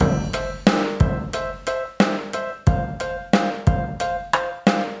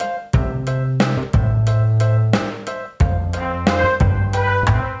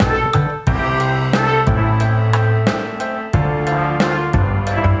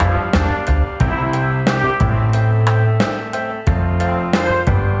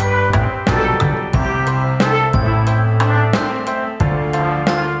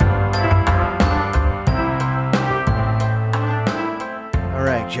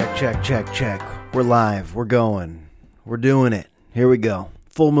Check. We're live. We're going. We're doing it. Here we go.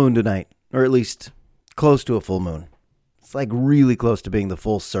 Full moon tonight. Or at least close to a full moon. It's like really close to being the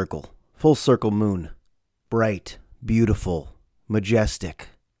full circle. Full circle moon. Bright, beautiful, majestic,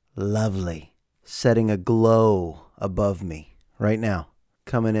 lovely. Setting a glow above me right now.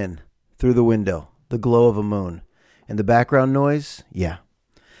 Coming in through the window. The glow of a moon. And the background noise? Yeah.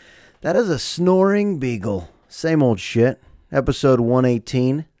 That is a snoring beagle. Same old shit. Episode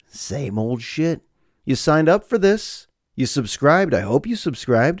 118. Same old shit. You signed up for this. You subscribed. I hope you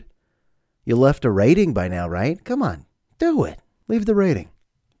subscribed. You left a rating by now, right? Come on. Do it. Leave the rating.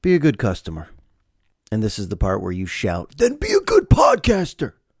 Be a good customer. And this is the part where you shout, then be a good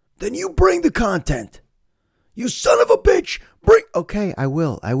podcaster. Then you bring the content. You son of a bitch. Okay, I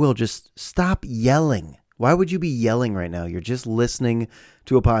will. Just stop yelling. Why would you be yelling right now? You're just listening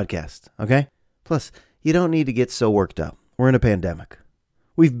to a podcast, okay? Plus, you don't need to get so worked up. We're in a pandemic.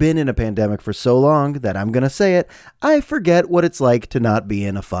 We've been in a pandemic for so long that I'm going to say it. I forget what it's like to not be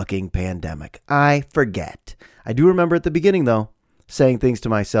in a fucking pandemic. I forget. I do remember at the beginning, though, saying things to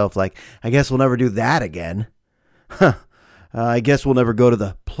myself like, I guess we'll never do that again. I guess we'll never go to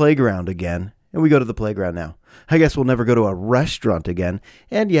the playground again. And we go to the playground now. I guess we'll never go to a restaurant again.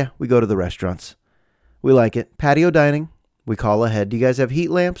 And yeah, we go to the restaurants. We like it. Patio dining. We call ahead. Do you guys have heat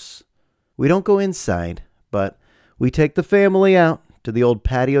lamps? We don't go inside, but we take the family out to the old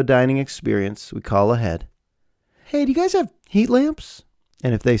patio dining experience. We call ahead. Hey, do you guys have heat lamps?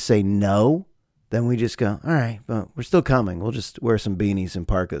 And if they say no, then we just go, all right, but we're still coming. We'll just wear some beanies and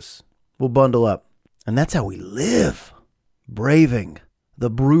parkas. We'll bundle up. And that's how we live. Braving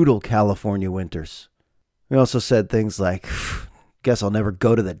the brutal California winters. We also said things like, guess I'll never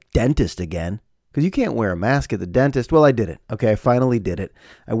go to the dentist again. Because you can't wear a mask at the dentist. Well, I did it. Okay, I finally did it.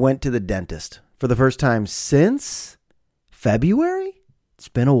 I went to the dentist for the first time since February? It's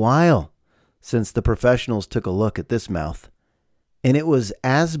been a while since the professionals took a look at this mouth. And it was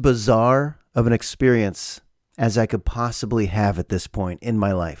as bizarre of an experience as I could possibly have at this point in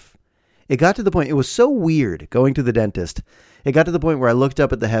my life. It got to the point, it was so weird going to the dentist. It got to the point where I looked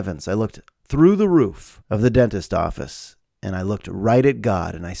up at the heavens. I looked through the roof of the dentist office and I looked right at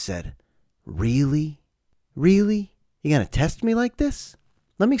God and I said, really? Really? You gonna test me like this?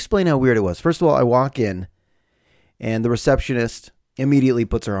 Let me explain how weird it was. First of all, I walk in and the receptionist immediately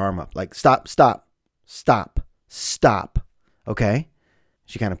puts her arm up like, stop. Okay?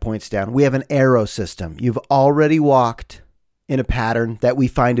 She kind of points down. We have an arrow system. You've already walked in a pattern that we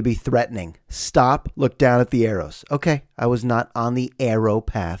find to be threatening. Stop, look down at the arrows. Okay, I was not on the arrow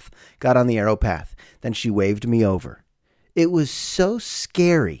path. Got on the arrow path. Then she waved me over. It was so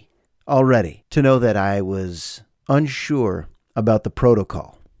scary already to know that I was unsure about the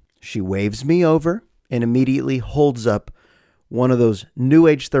protocol. She waves me over and immediately holds up one of those new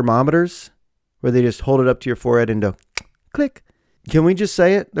age thermometers where they just hold it up to your forehead and go click. Can we just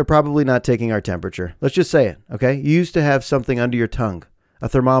say it? They're probably not taking our temperature. Let's just say it, okay? You used to have something under your tongue, a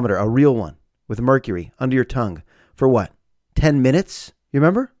thermometer, a real one with mercury under your tongue for what? 10 minutes? You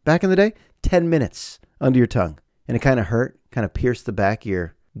remember back in the day? 10 minutes under your tongue. And it kind of hurt, kind of pierced the back of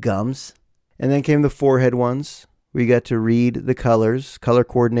your gums. And then came the forehead ones. We got to read the colors,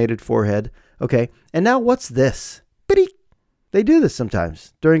 color-coordinated forehead. Okay, and now what's this? Beep. They do this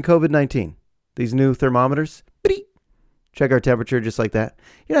sometimes during COVID-19. These new thermometers. Beep. Check our temperature just like that.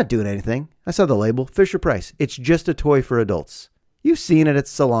 You're not doing anything. I saw the label, Fisher-Price. It's just a toy for adults. You've seen it at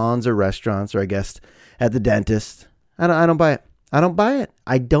salons or restaurants or I guess at the dentist. I don't buy it.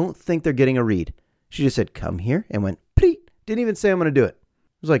 I don't think they're getting a read. She just said, come here and went, Beep. Didn't even say I'm going to do it.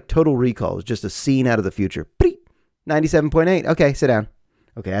 It was like Total Recall. It was just a scene out of the future. 97.8. Okay, sit down.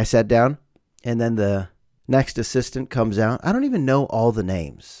 Okay, I sat down. And then the next assistant comes out. I don't even know all the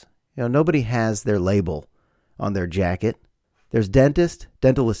names. You know, nobody has their label on their jacket. There's dentist,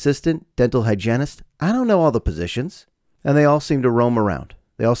 dental assistant, dental hygienist. I don't know all the positions. And they all seem to roam around.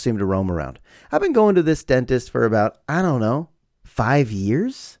 I've been going to this dentist for about, 5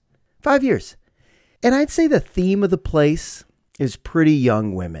 years? 5 years. And I'd say the theme of the place is pretty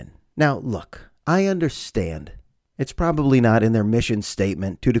young women. Now, look, I understand. It's probably not in their mission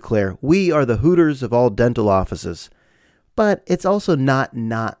statement to declare, we are the Hooters of all dental offices. But it's also not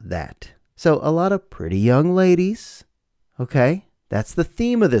that. So a lot of pretty young ladies. Okay, that's the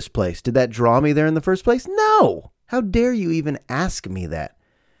theme of this place. Did that draw me there in the first place? No. How dare you even ask me that?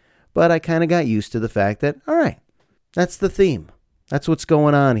 But I kind of got used to the fact that, all right, that's the theme. That's what's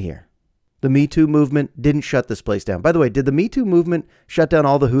going on here. The Me Too movement didn't shut this place down. By the way, did the Me Too movement shut down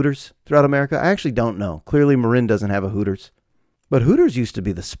all the Hooters throughout America? I actually don't know. Clearly, Marin doesn't have a Hooters. But Hooters used to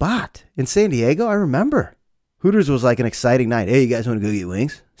be the spot. In San Diego, I remember. Hooters was like an exciting night. Hey, you guys want to go get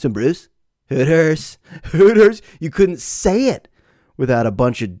wings? Some brews? Hooters. Hooters. You couldn't say it without a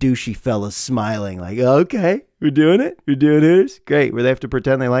bunch of douchey fellas smiling like, okay, we're doing it. We're doing Hooters. Great. Where they have to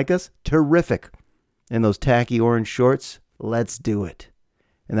pretend they like us? Terrific. In those tacky orange shorts? Let's do it.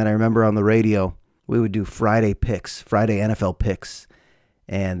 And then I remember on the radio, we would do Friday NFL picks.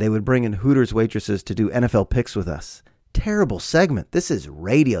 And they would bring in Hooters waitresses to do NFL picks with us. Terrible segment. This is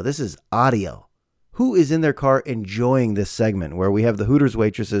radio. This is audio. Who is in their car enjoying this segment where we have the Hooters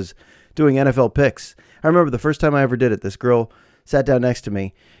waitresses doing NFL picks? I remember the first time I ever did it, this girl sat down next to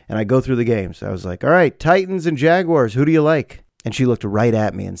me and I go through the games. I was like, all right, Titans and Jaguars, who do you like? And she looked right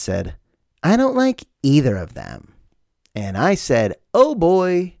at me and said, I don't like either of them. And I said, oh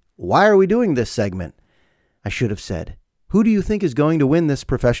boy, why are we doing this segment? I should have said, who do you think is going to win this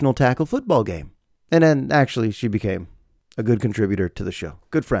professional tackle football game? And then actually she became a good contributor to the show.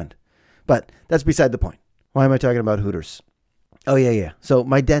 Good friend. But that's beside the point. Why am I talking about Hooters? Oh, yeah. So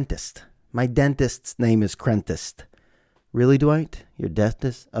my dentist's name is Crentist. Really, Dwight? Your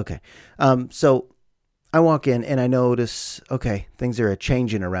dentist? Okay. So I walk in and I notice, okay, things are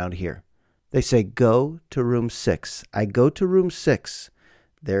changing around here. They say, go to room 6. I go to room 6.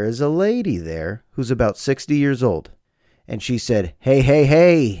 There is a lady there who's about 60 years old. And she said,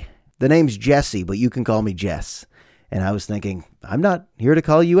 hey, the name's Jessie, but you can call me Jess. And I was thinking, I'm not here to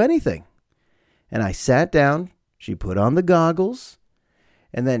call you anything. And I sat down, she put on the goggles,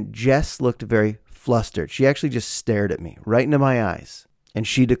 and then Jess looked very flustered. She actually just stared at me right into my eyes. And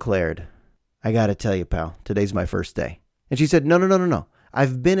she declared, I got to tell you, pal, today's my first day. And she said, no.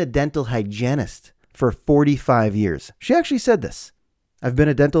 I've been a dental hygienist for 45 years. She actually said this. I've been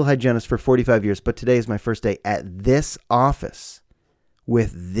a dental hygienist for 45 years, but today is my first day at this office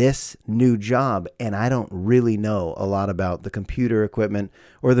with this new job, and I don't really know a lot about the computer equipment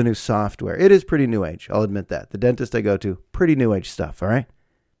or the new software. It is pretty new age, I'll admit that. The dentist I go to, pretty new age stuff, all right?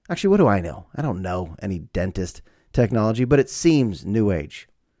 Actually, what do I know? I don't know any dentist technology, but it seems new age.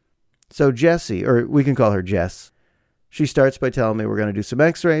 So Jessie, or we can call her Jess, she starts by telling me we're going to do some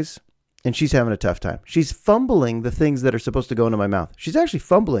x-rays, and she's having a tough time. She's fumbling the things that are supposed to go into my mouth. She's actually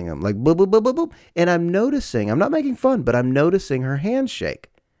fumbling them, like boop, boop, boop, boop, boop. And I'm noticing, I'm not making fun, but I'm noticing her hands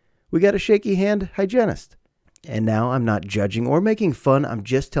shake. We got a shaky hand hygienist. And now I'm not judging or making fun. I'm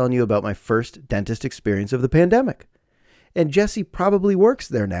just telling you about my first dentist experience of the pandemic. And Jessie probably works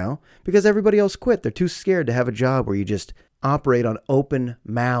there now because everybody else quit. They're too scared to have a job where you just operate on open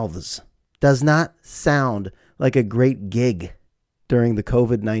mouths. Does not sound like a great gig during the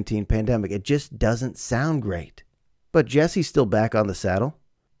COVID-19 pandemic. It just doesn't sound great. But Jessie's still back on the saddle.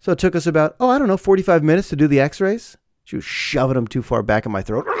 So it took us about, 45 minutes to do the x-rays. She was shoving them too far back in my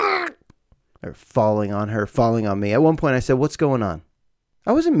throat. They're falling on her, falling on me. At one point I said, what's going on?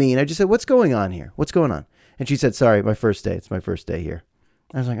 I wasn't mean. I just said, what's going on here? What's going on? And she said, sorry, my first day. It's my first day here.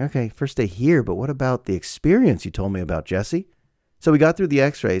 I was like, okay, first day here, but what about the experience you told me about, Jessie? So we got through the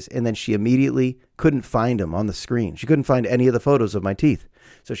x-rays, and then she immediately couldn't find them on the screen. She couldn't find any of the photos of my teeth.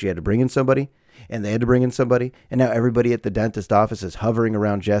 So she had to bring in somebody, and they had to bring in somebody, and now everybody at the dentist office is hovering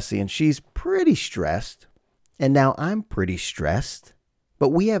around Jessie, and she's pretty stressed. And now I'm pretty stressed. But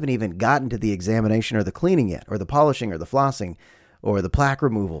we haven't even gotten to the examination or the cleaning yet, or the polishing or the flossing, or the plaque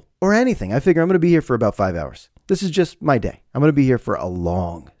removal, or anything. I figure I'm going to be here for about 5 hours. This is just my day. I'm going to be here for a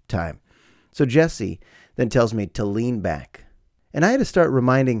long time. So Jessie then tells me to lean back. And I had to start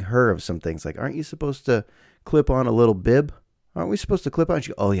reminding her of some things like, aren't you supposed to clip on a little bib? Aren't we supposed to clip on?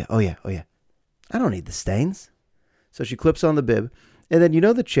 She goes, oh yeah. I don't need the stains. So she clips on the bib. And then you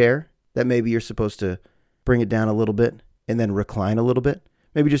know the chair that maybe you're supposed to bring it down a little bit and then recline a little bit?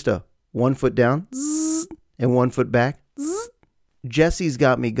 Maybe just a 1 foot down and 1 foot back. Jessie's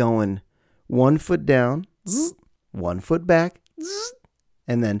got me going 1 foot down, 1 foot back,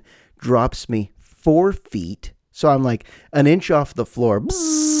 and then drops me 4 feet. So I'm like an inch off the floor.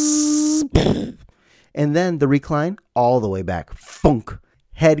 And then the recline all the way back. Funk.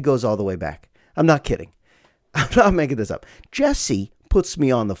 Head goes all the way back. I'm not kidding. I'm not making this up. Jessie puts me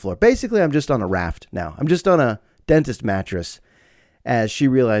on the floor. Basically, I'm just on a raft now. I'm just on a dentist mattress as she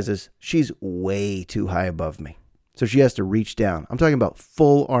realizes she's way too high above me. So she has to reach down. I'm talking about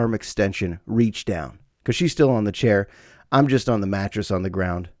full arm extension, reach down. Because she's still on the chair. I'm just on the mattress on the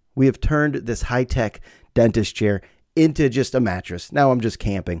ground. We have turned this high-tech dentist chair into just a mattress. Now I'm just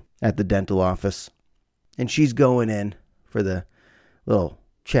camping at the dental office. And she's going in for the little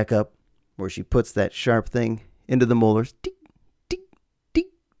checkup where she puts that sharp thing into the molars. Ding, ding, ding,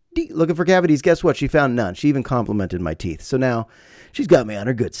 ding. Looking for cavities. Guess what? She found none. She even complimented my teeth. So now she's got me on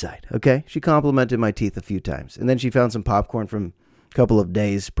her good side, okay? She complimented my teeth a few times. And then she found some popcorn from a couple of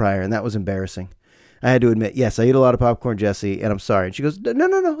days prior, and that was embarrassing. I had to admit, yes, I eat a lot of popcorn, Jesse, and I'm sorry. And she goes,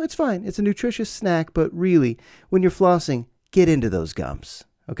 no, it's fine. It's a nutritious snack, but really, when you're flossing, get into those gums.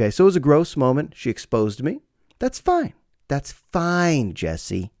 Okay, so it was a gross moment. She exposed me. That's fine. That's fine,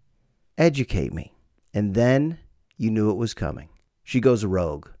 Jesse. Educate me. And then you knew it was coming. She goes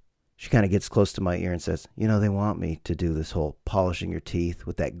rogue. She kind of gets close to my ear and says, they want me to do this whole polishing your teeth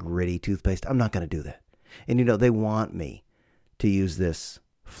with that gritty toothpaste. I'm not going to do that. And they want me to use this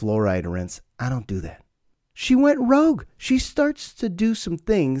fluoride rinse. I don't do that. She went rogue. She starts to do some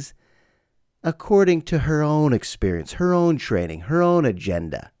things according to her own experience, her own training, her own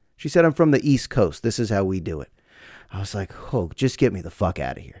agenda. She said, I'm from the East Coast. This is how we do it. I was like, just get me the fuck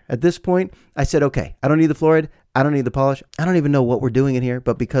out of here. At this point, I said, okay, I don't need the fluoride. I don't need the polish. I don't even know what we're doing in here,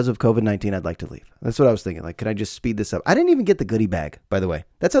 but because of COVID-19, I'd like to leave. That's what I was thinking. Like, can I just speed this up? I didn't even get the goodie bag, by the way.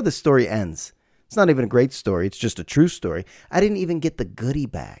 That's how the story ends. It's not even a great story. It's just a true story. I didn't even get the goodie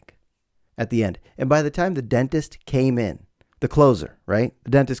bag at the end. And by the time the dentist came in, the closer, right?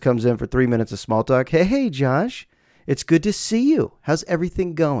 The dentist comes in for 3 minutes of small talk. Hey, Josh, it's good to see you. How's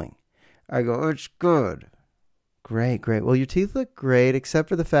everything going? I go, it's good. Great. Well, your teeth look great, except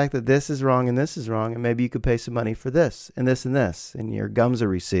for the fact that this is wrong and this is wrong, and maybe you could pay some money for this and this and this, and your gums are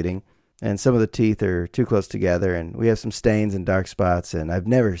receding, and some of the teeth are too close together, and we have some stains and dark spots, and I've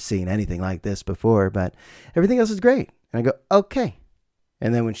never seen anything like this before, but everything else is great. And I go, okay.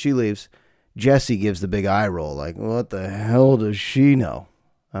 And then when she leaves, Jesse gives the big eye roll, like, what the hell does she know?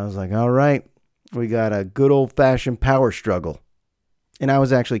 I was like, all right, we got a good old-fashioned power struggle. And I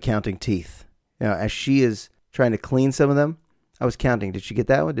was actually counting teeth. As she is trying to clean some of them, I was counting. Did she get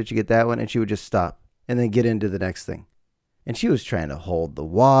that one? Did she get that one? And she would just stop and then get into the next thing. And she was trying to hold the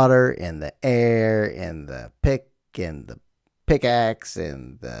water and the air and the pick and the pickaxe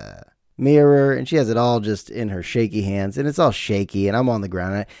and the mirror. And she has it all just in her shaky hands. And it's all shaky. And I'm on the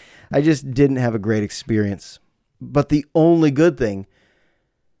ground. I just didn't have a great experience. But the only good thing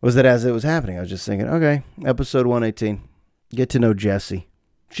was that as it was happening, I was just thinking, okay, episode 118, get to know Jessie.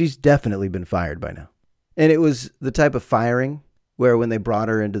 She's definitely been fired by now. And it was the type of firing where when they brought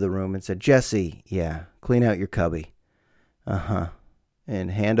her into the room and said, Jessie, yeah, clean out your cubby. Uh-huh. And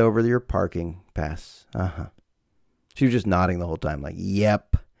hand over your parking pass. Uh-huh. She was just nodding the whole time like,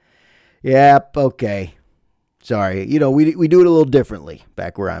 yep, okay. Sorry, we do it a little differently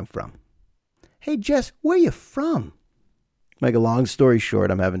back where I'm from. Hey, Jess, where you from? Make a long story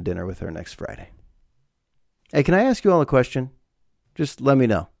short, I'm having dinner with her next Friday. Hey, can I ask you all a question? Just let me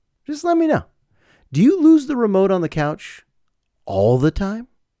know. Do you lose the remote on the couch all the time?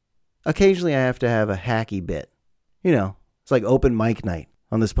 Occasionally I have to have a hacky bit. It's like open mic night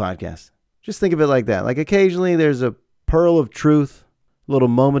on this podcast. Just think of it like that. Like occasionally there's a pearl of truth, a little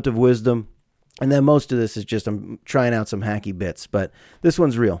moment of wisdom, and then most of this is just I'm trying out some hacky bits. But this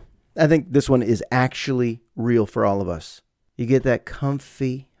one's real. I think this one is actually real for all of us. You get that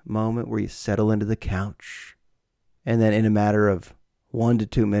comfy moment where you settle into the couch, and then in a matter of 1 to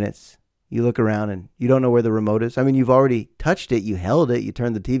 2 minutes, you look around and you don't know where the remote is. I mean, you've already touched it, you held it, you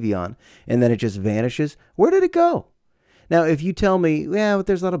turned the TV on, and then it just vanishes. Where did it go? Now, if you tell me, but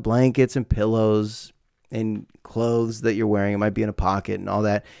there's a lot of blankets and pillows and clothes that you're wearing, it might be in a pocket and all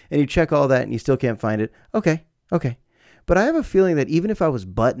that, and you check all that and you still can't find it, okay. But I have a feeling that even if I was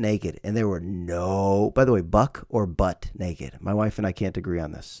butt naked and there were by the way, buck or butt naked? My wife and I can't agree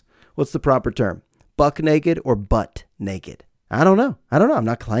on this. What's the proper term? Buck naked or butt naked? I don't know. I'm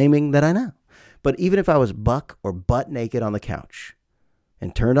not claiming that I know. But even if I was buck or butt naked on the couch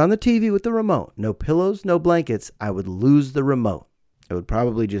and turned on the TV with the remote, no pillows, no blankets, I would lose the remote. It would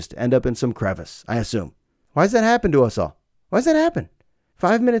probably just end up in some crevice, I assume. Why does that happen to us all? Why does that happen?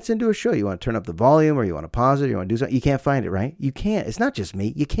 5 minutes into a show, you want to turn up the volume or you want to pause it, or you want to do something. You can't find it, right? You can't. It's not just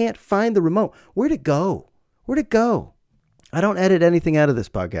me. You can't find the remote. Where'd it go? I don't edit anything out of this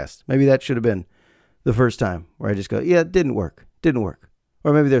podcast. Maybe that should have been the first time where I just go, yeah, it didn't work.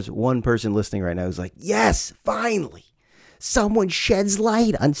 Or maybe there's one person listening right now who's like, yes, finally, someone sheds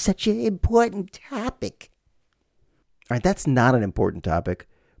light on such an important topic. All right, that's not an important topic,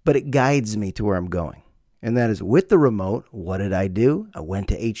 but it guides me to where I'm going. And that is with the remote, what did I do? I went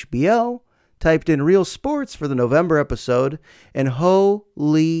to HBO, typed in Real Sports for the November episode, and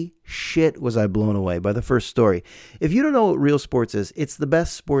holy shit was I blown away by the first story. If you don't know what Real Sports is, it's the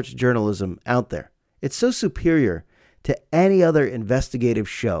best sports journalism out there. It's so superior to any other investigative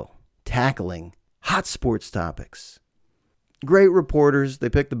show tackling hot sports topics. Great reporters, they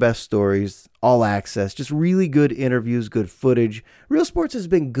pick the best stories, all access, just really good interviews, good footage. Real Sports has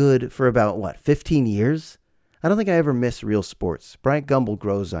been good for about, 15 years? I don't think I ever miss Real Sports. Bryant Gumbel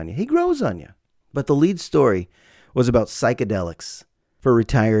grows on you. He grows on you. But the lead story was about psychedelics. for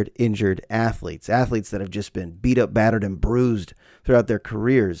retired, injured athletes that have just been beat up, battered, and bruised throughout their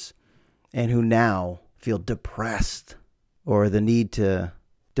careers, and who now feel depressed or the need to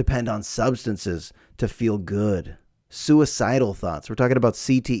depend on substances to feel good. Suicidal thoughts. We're talking about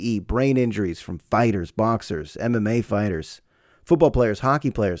CTE, brain injuries from fighters, boxers, MMA fighters, football players,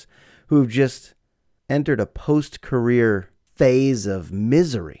 hockey players who have just entered a post-career phase of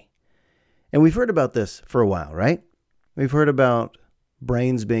misery. And we've heard about this for a while, right? We've heard about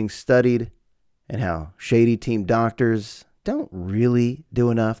brains being studied and how shady team doctors don't really do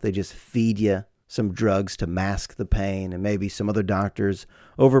enough. They just feed you some drugs to mask the pain, and maybe some other doctors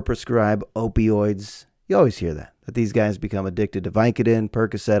overprescribe opioids. You always hear that these guys become addicted to Vicodin,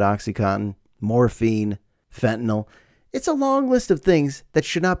 Percocet, OxyContin, morphine, fentanyl. It's a long list of things that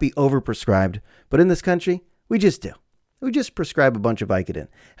should not be overprescribed, but in this country, we just do. We just prescribe a bunch of Vicodin.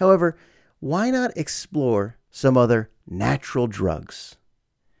 However, why not explore some other natural drugs?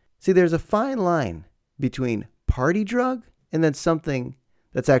 See, there's a fine line between party drug and then something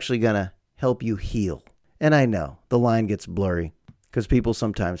that's actually going to help you heal. And I know the line gets blurry because people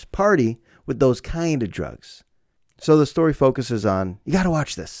sometimes party with those kind of drugs. So the story focuses on, you got to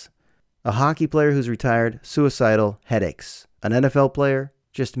watch this. A hockey player who's retired, suicidal, headaches. An NFL player,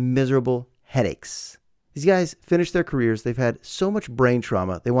 just miserable headaches. These guys finish their careers. They've had so much brain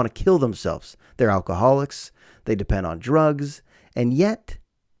trauma. They want to kill themselves. They're alcoholics. They depend on drugs. And yet,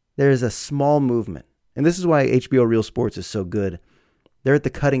 there is a small movement. And this is why HBO Real Sports is so good. They're at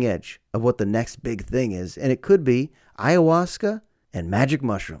the cutting edge of what the next big thing is. And it could be ayahuasca and magic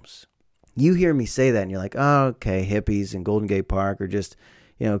mushrooms. You hear me say that and you're like, oh, okay, hippies in Golden Gate Park, or just,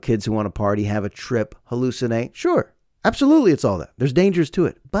 kids who want to party, have a trip, hallucinate. Sure, absolutely, it's all that. There's dangers to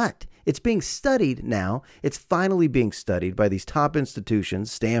it. But it's being studied now. It's finally being studied by these top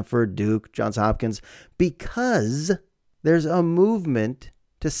institutions, Stanford, Duke, Johns Hopkins, because there's a movement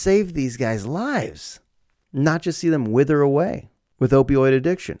to save these guys' lives, not just see them wither away with opioid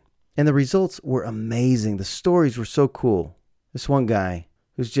addiction. And the results were amazing. The stories were so cool. This one guy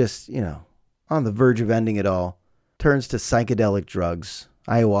who's just, on the verge of ending it all, turns to psychedelic drugs,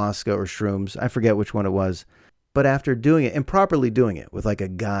 ayahuasca or shrooms. I forget which one it was. But after doing it, and properly doing it with like a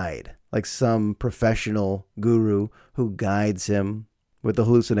guide, like some professional guru who guides him with the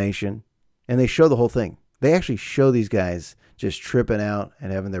hallucination, and they show the whole thing. They actually show these guys just tripping out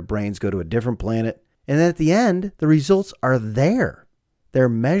and having their brains go to a different planet. And then at the end, the results are there. They're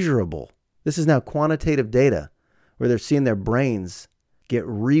measurable. This is now quantitative data where they're seeing their brains get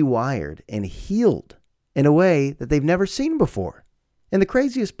rewired and healed in a way that they've never seen before. And the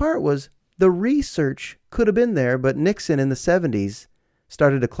craziest part was the research could have been there, but Nixon in the 70s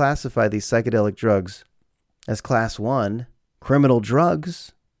started to classify these psychedelic drugs as class 1 criminal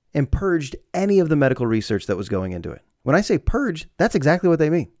drugs and purged any of the medical research that was going into it. When I say purge, that's exactly what they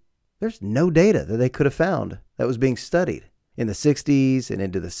mean. There's no data that they could have found that was being studied in the 60s and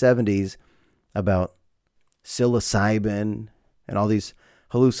into the 70s about psilocybin and all these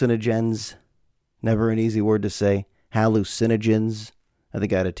hallucinogens. Never an easy word to say. Hallucinogens. I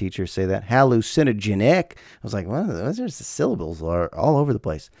think I had a teacher say that. Hallucinogenic. I was like, well, those are the syllables are all over the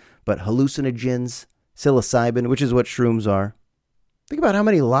place. But hallucinogens, psilocybin, which is what shrooms are. Think about how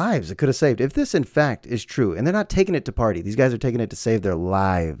many lives it could have saved. If this, in fact, is true, and they're not taking it to party, these guys are taking it to save their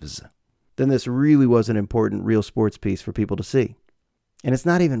lives, then this really was an important real sports piece for people to see. And it's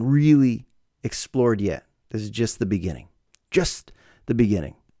not even really explored yet. This is just the beginning. Just the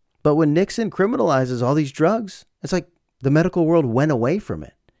beginning. But when Nixon criminalizes all these drugs, it's like the medical world went away from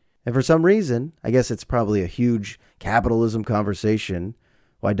it. And for some reason, I guess it's probably a huge capitalism conversation,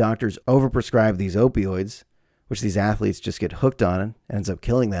 why doctors overprescribe these opioids, which these athletes just get hooked on and ends up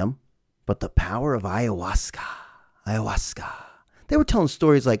killing them. But the power of ayahuasca. They were telling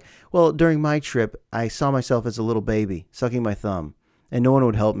stories like, well, during my trip, I saw myself as a little baby sucking my thumb, and no one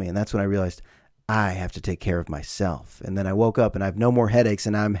would help me. And that's when I realized I have to take care of myself. And then I woke up and I have no more headaches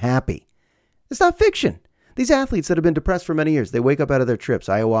and I'm happy. It's not fiction. These athletes that have been depressed for many years, they wake up out of their trips,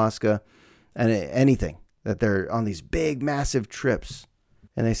 ayahuasca and anything, that they're on these big, massive trips.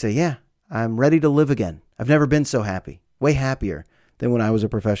 And they say, yeah, I'm ready to live again. I've never been so happy, way happier than when I was a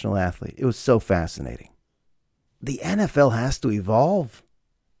professional athlete. It was so fascinating. The NFL has to evolve.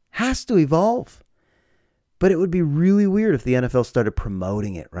 But it would be really weird if the NFL started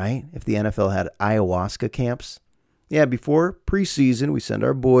promoting it, right? If the NFL had ayahuasca camps. Yeah, before preseason, we send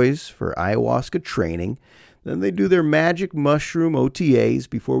our boys for ayahuasca training. Then they do their magic mushroom OTAs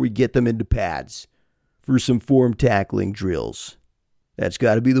before we get them into pads for some form tackling drills. That's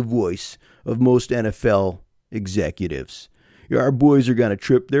got to be the voice of most NFL executives. our boys are going to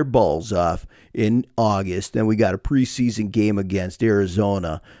trip their balls off in August. Then we got a preseason game against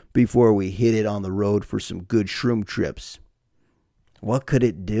Arizona before we hit it on the road for some good shroom trips. What could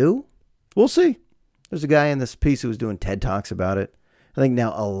it do? We'll see. There's a guy in this piece who was doing TED Talks about it. I think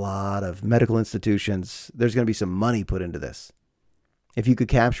now a lot of medical institutions, there's going to be some money put into this. If you could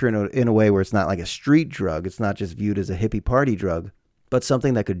capture it in a way where it's not like a street drug, it's not just viewed as a hippie party drug, but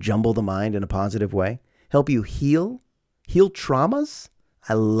something that could jumble the mind in a positive way, help you heal traumas.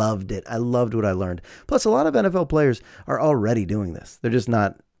 I loved it. I loved what I learned. Plus, a lot of NFL players are already doing this. They're just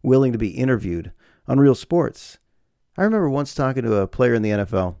not willing to be interviewed on Real Sports. I remember once talking to a player in the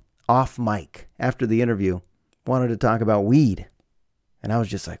NFL off mic after the interview, wanted to talk about weed. And I was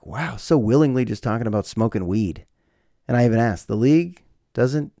just like, wow, so willingly just talking about smoking weed. And I even asked, the league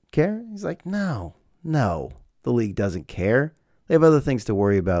doesn't care? He's like, no, the league doesn't care. They have other things to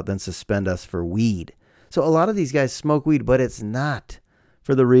worry about than suspend us for weed. So a lot of these guys smoke weed, but it's not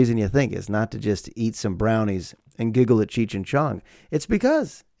for the reason you think. It's not to just eat some brownies and giggle at Cheech and Chong. It's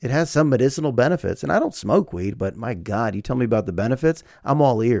because it has some medicinal benefits. And I don't smoke weed, but my God, you tell me about the benefits, I'm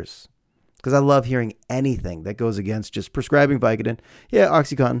all ears. Because I love hearing anything that goes against just prescribing Vicodin,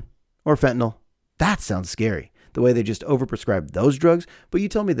 OxyContin, or fentanyl. That sounds scary, the way they just overprescribe those drugs. But you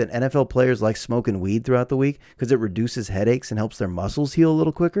tell me that NFL players like smoking weed throughout the week because it reduces headaches and helps their muscles heal a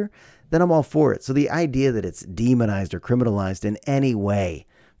little quicker, then I'm all for it. So the idea that it's demonized or criminalized in any way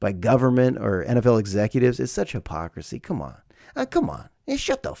by government or NFL executives is such hypocrisy. Come on.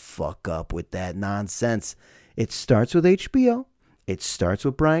 Shut the fuck up with that nonsense. It starts with HBO. It starts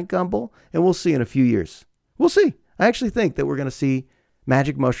with Bryant Gumbel, and we'll see in a few years. We'll see. I actually think that we're going to see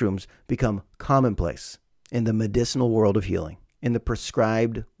magic mushrooms become commonplace in the medicinal world of healing, in the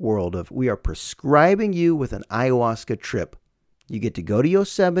prescribed world of, we are prescribing you with an ayahuasca trip. You get to go to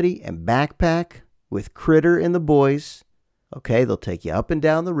Yosemite and backpack with Critter and the boys. Okay, they'll take you up and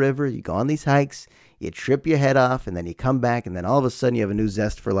down the river. You go on these hikes, you trip your head off, and then you come back, and then all of a sudden you have a new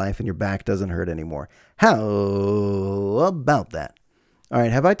zest for life and your back doesn't hurt anymore. How about that? All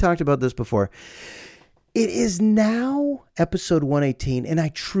right, have I talked about this before? It is now episode 118, and I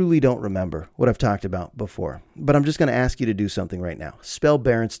truly don't remember what I've talked about before. But I'm just going to ask you to do something right now. Spell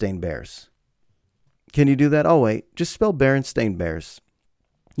Berenstain Bears. Can you do that? Oh, wait. Just spell Berenstain Bears.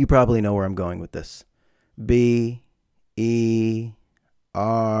 You probably know where I'm going with this. B-E-R.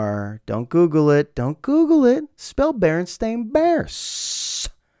 Don't Google it. Spell Berenstain Bears.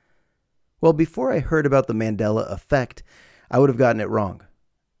 Well, before I heard about the Mandela effect, I would have gotten it wrong.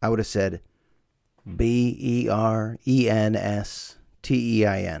 I would have said Berenstein.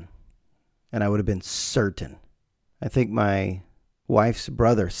 And I would have been certain. I think my wife's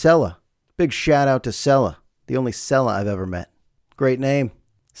brother, Sella. Big shout out to Sella. The only Sella I've ever met. Great name.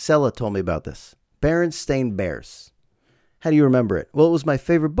 Sella told me about this. Berenstain Bears. How do you remember it? Well, it was my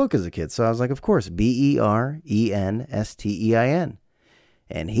favorite book as a kid. So I was like, of course, Berenstein.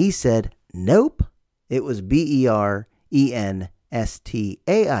 And he said, nope. It was Berenstein.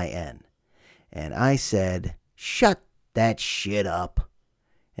 And I said, shut that shit up.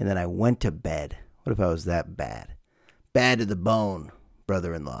 And then I went to bed. What if I was that bad? Bad to the bone,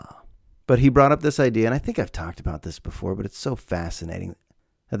 brother-in-law. But he brought up this idea, and I think I've talked about this before, but it's so fascinating.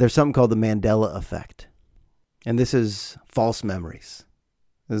 There's something called the Mandela effect. And this is false memories.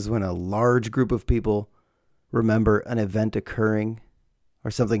 This is when a large group of people remember an event occurring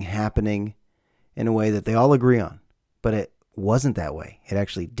or something happening in a way that they all agree on. But it wasn't that way. It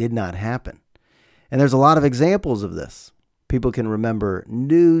actually did not happen. And there's a lot of examples of this. People can remember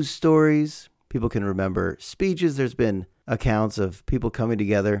news stories. People can remember speeches. There's been accounts of people coming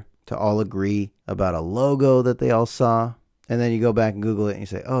together to all agree about a logo that they all saw. And then you go back and Google it and you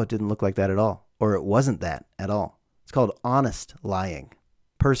say, oh, it didn't look like that at all. Or it wasn't that at all. It's called honest lying.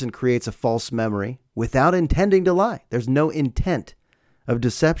 Person creates a false memory without intending to lie. There's no intent of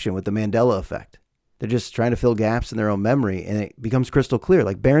deception with the Mandela effect. They're just trying to fill gaps in their own memory, and it becomes crystal clear.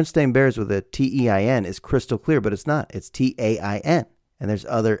 Like Berenstain Bears with a T-E-I-N is crystal clear, but it's not. It's T-A-I-N. And there's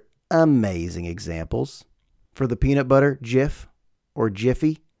other amazing examples. For the peanut butter, Jif or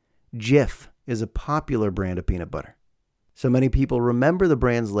Jiffy, Jif is a popular brand of peanut butter. So many people remember the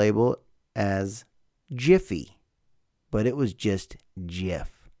brand's label as Jiffy, but it was just Jif.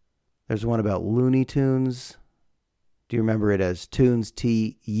 There's one about Looney Tunes. Do you remember it as Tunes,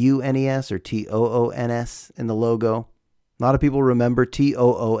 T-U-N-E-S or T-O-O-N-S in the logo? A lot of people remember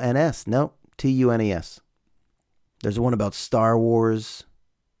T-O-O-N-S. Nope, T-U-N-E-S. There's one about Star Wars.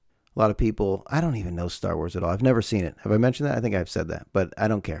 A lot of people, I don't even know Star Wars at all. I've never seen it. Have I mentioned that? I think I've said that, but I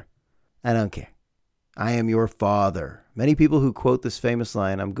don't care. I am your father. Many people who quote this famous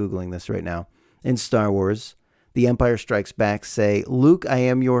line, I'm Googling this right now, in Star Wars, The Empire Strikes Back say, Luke, I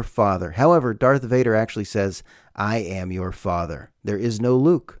am your father. However, Darth Vader actually says, I am your father. There is no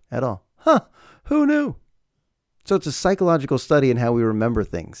Luke at all. Huh, who knew? So it's a psychological study in how we remember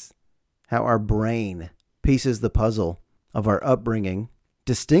things, how our brain pieces the puzzle of our upbringing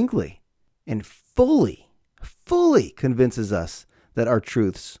distinctly and fully convinces us that our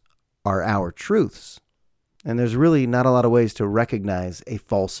truths are our truths. And there's really not a lot of ways to recognize a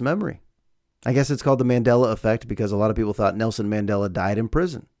false memory. I guess it's called the Mandela effect because a lot of people thought Nelson Mandela died in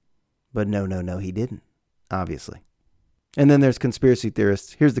prison. But no, he didn't, obviously. And then there's conspiracy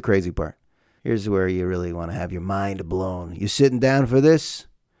theorists. Here's the crazy part. Here's where you really want to have your mind blown. You sitting down for this?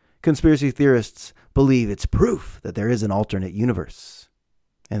 Conspiracy theorists believe it's proof that there is an alternate universe.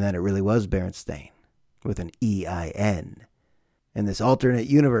 And that it really was Berenstain with an E-I-N. And this alternate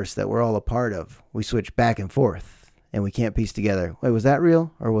universe that we're all a part of, we switch back and forth. And we can't piece together, wait, was that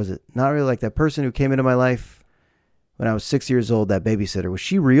real? Or was it not real? Like that person who came into my life when I was 6 years old, that babysitter, was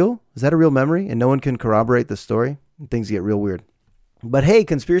she real? Is that a real memory? And no one can corroborate the story? And things get real weird. But hey,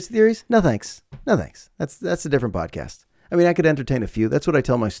 conspiracy theories? No thanks. That's a different podcast. I mean, I could entertain a few. That's what I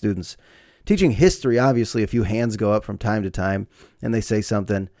tell my students. Teaching history, obviously, a few hands go up from time to time, and they say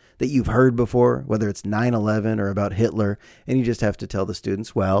something that you've heard before, whether it's 9/11 or about Hitler, and you just have to tell the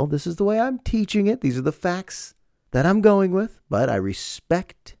students, well, this is the way I'm teaching it. These are the facts that I'm going with, but I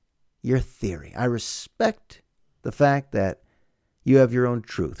respect your theory. I respect the fact that you have your own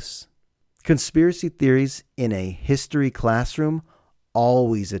truths. Conspiracy theories in a history classroom,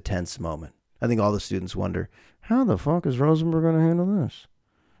 always a tense moment. I think all the students wonder, how the fuck is Rosenberg going to handle this?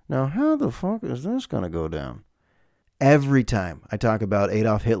 Now, how the fuck is this going to go down? Every time I talk about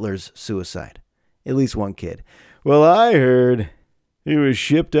Adolf Hitler's suicide, at least one kid, well, I heard he was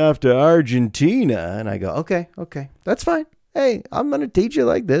shipped off to Argentina. And I go, okay, that's fine. Hey, I'm going to teach you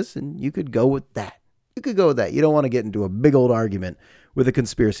like this, and you could go with that. You don't want to get into a big old argument with a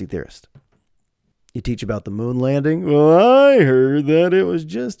conspiracy theorist. You teach about the moon landing. Well, I heard that it was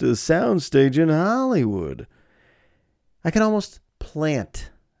just a soundstage in Hollywood. I can almost plant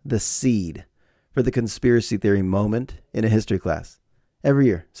the seed for the conspiracy theory moment in a history class. Every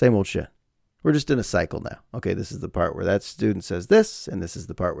year, same old shit. We're just in a cycle now. Okay, this is the part where that student says this, and this is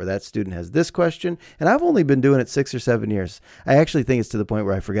the part where that student has this question. And I've only been doing it 6 or 7 years. I actually think it's to the point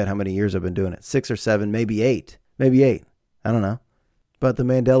where I forget how many years I've been doing it. 6 or 7, maybe 8. Maybe 8. I don't know. But the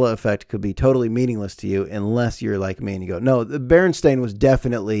Mandela effect could be totally meaningless to you unless you're like me and you go, no, the Berenstain was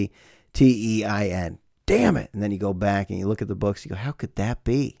definitely T-E-I-N. Damn it. And then you go back and you look at the books, you go, how could that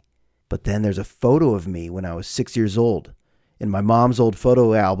be? But then there's a photo of me when I was 6 years old in my mom's old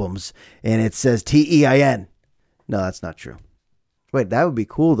photo albums, and it says T-E-I-N. No, that's not true. Wait, that would be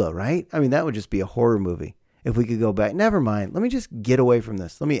cool though, right? I mean, that would just be a horror movie if we could go back. Never mind. Let me just get away from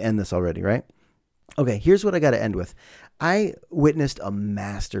this. Let me end this already, right? Okay, here's what I got to end with. I witnessed a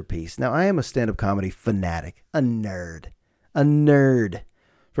masterpiece. Now, I am a stand-up comedy fanatic, a nerd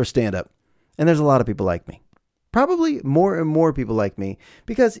for stand-up. And there's a lot of people like me. Probably more and more people like me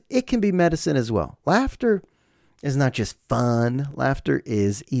because it can be medicine as well. Laughter is not just fun. Laughter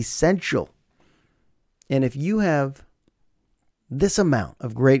is essential. And if you have this amount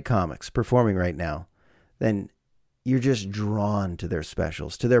of great comics performing right now, then you're just drawn to their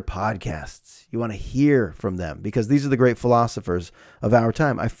specials, to their podcasts. You want to hear from them because these are the great philosophers of our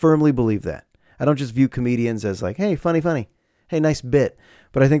time. I firmly believe that. I don't just view comedians as like, hey, funny. Hey, nice bit.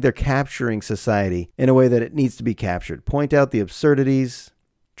 But I think they're capturing society in a way that it needs to be captured. Point out the absurdities,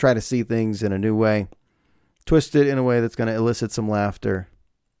 try to see things in a new way, twist it in a way that's going to elicit some laughter,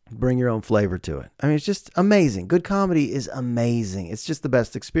 bring your own flavor to it. I mean, it's just amazing. Good comedy is amazing. It's just the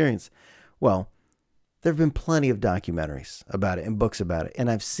best experience. Well, there have been plenty of documentaries about it and books about it, and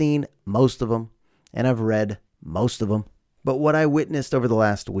I've seen most of them, and I've read most of them. But what I witnessed over the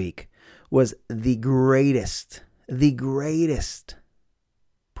last week was the greatest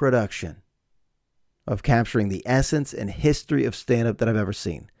production of capturing the essence and history of stand-up that I've ever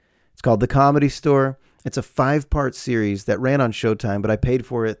seen. It's called The Comedy Store. It's a 5-part series that ran on Showtime, but I paid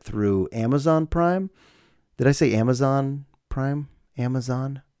for it through Amazon Prime. Did I say Amazon Prime?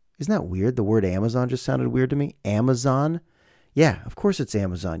 Amazon? Isn't that weird? The word Amazon just sounded weird to me. Amazon? Yeah, of course it's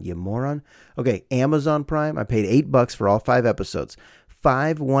Amazon, you moron. Okay, Amazon Prime. I paid $8 for all 5 episodes.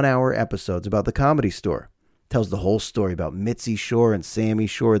 5 one-hour episodes about The Comedy Store. Tells the whole story about Mitzi Shore and Sammy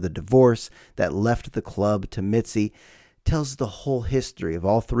Shore, the divorce that left the club to Mitzi. Tells the whole history of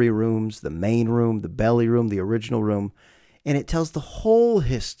all 3 rooms, the main room, the belly room, the original room. And it tells the whole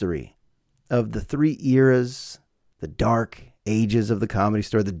history of the 3 eras, the dark ages of the Comedy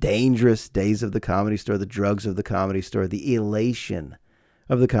Store, the dangerous days of the Comedy Store, the drugs of the Comedy Store, the elation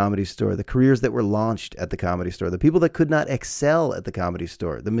of the Comedy Store, the careers that were launched at the Comedy Store, the people that could not excel at the Comedy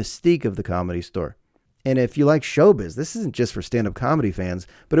Store, the mystique of the Comedy Store. And if you like showbiz, this isn't just for stand-up comedy fans,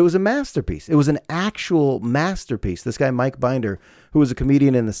 but it was a masterpiece. It was an actual masterpiece. This guy, Mike Binder, who was a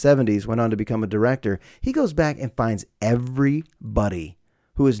comedian in the 70s, went on to become a director. He goes back and finds everybody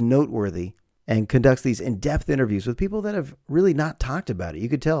who is noteworthy and conducts these in-depth interviews with people that have really not talked about it. You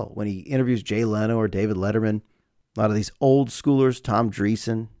could tell when he interviews Jay Leno or David Letterman, a lot of these old schoolers, Tom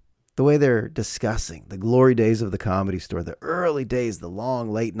Dreesen, the way they're discussing the glory days of the Comedy Store, the early days, the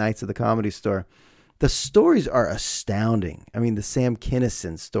long, late nights of the Comedy Store. The stories are astounding. I mean, the Sam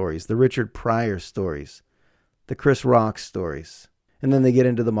Kinison stories, the Richard Pryor stories, the Chris Rock stories. And then they get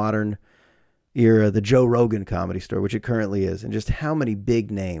into the modern era, the Joe Rogan Comedy Store, which it currently is, and just how many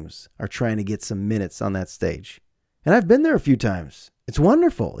big names are trying to get some minutes on that stage. And I've been there a few times. It's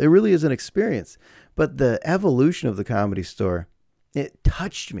wonderful. It really is an experience. But the evolution of the Comedy Store, it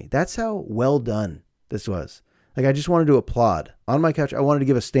touched me. That's how well done this was. Like, I just wanted to applaud. On my couch, I wanted to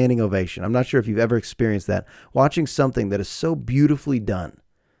give a standing ovation. I'm not sure if you've ever experienced that, watching something that is so beautifully done.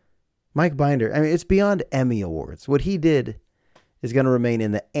 Mike Binder, I mean, it's beyond Emmy Awards. What he did is going to remain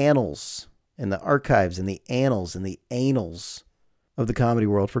in the annals, in the archives, in the annals, in the annals of the comedy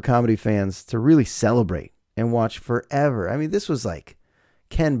world for comedy fans to really celebrate and watch forever. I mean, this was like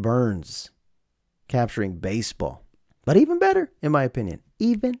Ken Burns capturing baseball. But even better, in my opinion,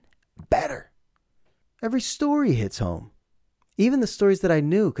 even better. Every story hits home. Even the stories that I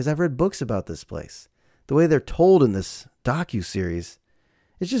knew, because I've read books about this place. The way they're told in this docuseries,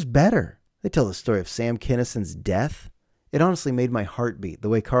 it's just better. They tell the story of Sam Kinison's death. It honestly made my heart beat, the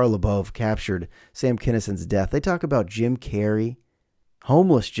way Carl LaBove captured Sam Kinison's death. They talk about Jim Carrey,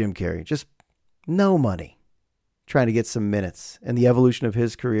 homeless Jim Carrey, just no money, trying to get some minutes, and the evolution of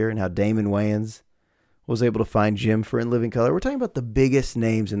his career and how Damon Wayans was able to find Jim for In Living Color. We're talking about the biggest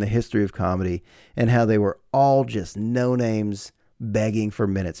names in the history of comedy and how they were all just no names begging for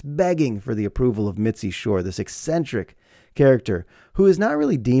minutes, begging for the approval of Mitzi Shore, this eccentric character who is not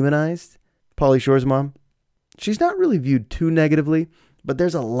really demonized. Pauly Shore's mom, she's not really viewed too negatively, but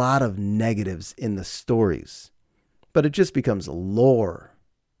there's a lot of negatives in the stories. But it just becomes lore.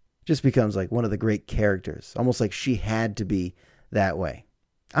 Just becomes like one of the great characters, almost like she had to be that way.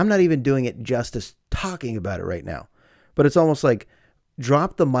 I'm not even doing it justice talking about it right now, but it's almost like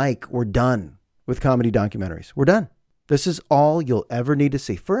drop the mic. We're done with comedy documentaries. We're done. This is all you'll ever need to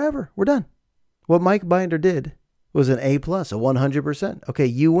see forever. We're done. What Mike Binder did was an A+, a 100%. Okay,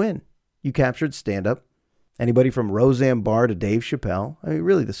 you win. You captured stand-up. Anybody from Roseanne Barr to Dave Chappelle. I mean,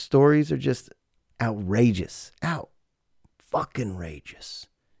 really, the stories are just outrageous. Fucking rageous.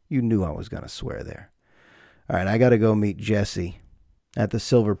 You knew I was going to swear there. All right, I got to go meet Jesse at the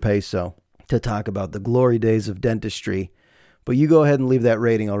Silver Peso to talk about the glory days of dentistry. But you go ahead and leave that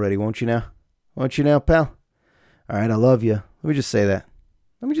rating already, won't you now? Won't you now, pal? All right, I love you. Let me just say that.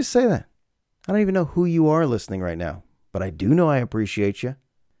 I don't even know who you are listening right now, but I do know I appreciate you.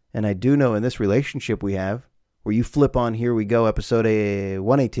 And I do know in this relationship we have, where you flip on Here We Go, episode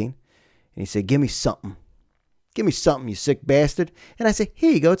 118, and you say, give me something. Give me something, you sick bastard. And I say,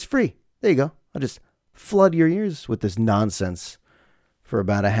 here you go, it's free. There you go. I'll just flood your ears with this nonsense for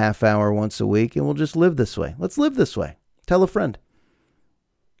about a half hour once a week, and we'll just live this way. Let's live this way. Tell a friend.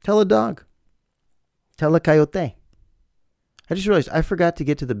 Tell a dog. Tell a coyote. I just realized I forgot to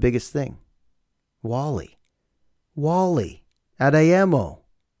get to the biggest thing. Wally. Adayemo.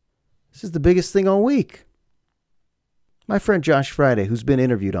 This is the biggest thing all week. My friend Josh Friday, who's been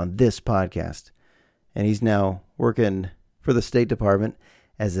interviewed on this podcast, and he's now working for the State Department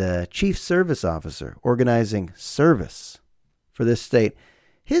as a chief service officer, organizing service for this state.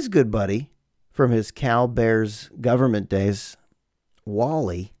 His good buddy from his Cal Bears government days,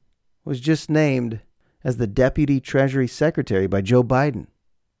 Wally, was just named as the Deputy Treasury Secretary by Joe Biden.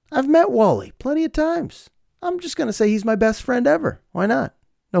 I've met Wally plenty of times. I'm just going to say he's my best friend ever. Why not?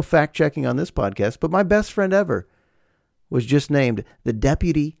 No fact checking on this podcast, but my best friend ever was just named the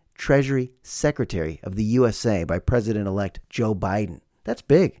Deputy Treasury Secretary of the USA by President-elect Joe Biden. That's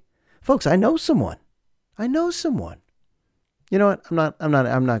big. Folks, I know someone. You know what? I'm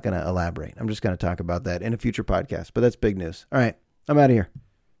not going to elaborate. I'm just going to talk about that in a future podcast, but that's big news. All right. I'm out of here.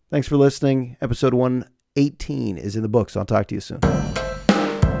 Thanks for listening. Episode 118 is in the books. I'll talk to you soon.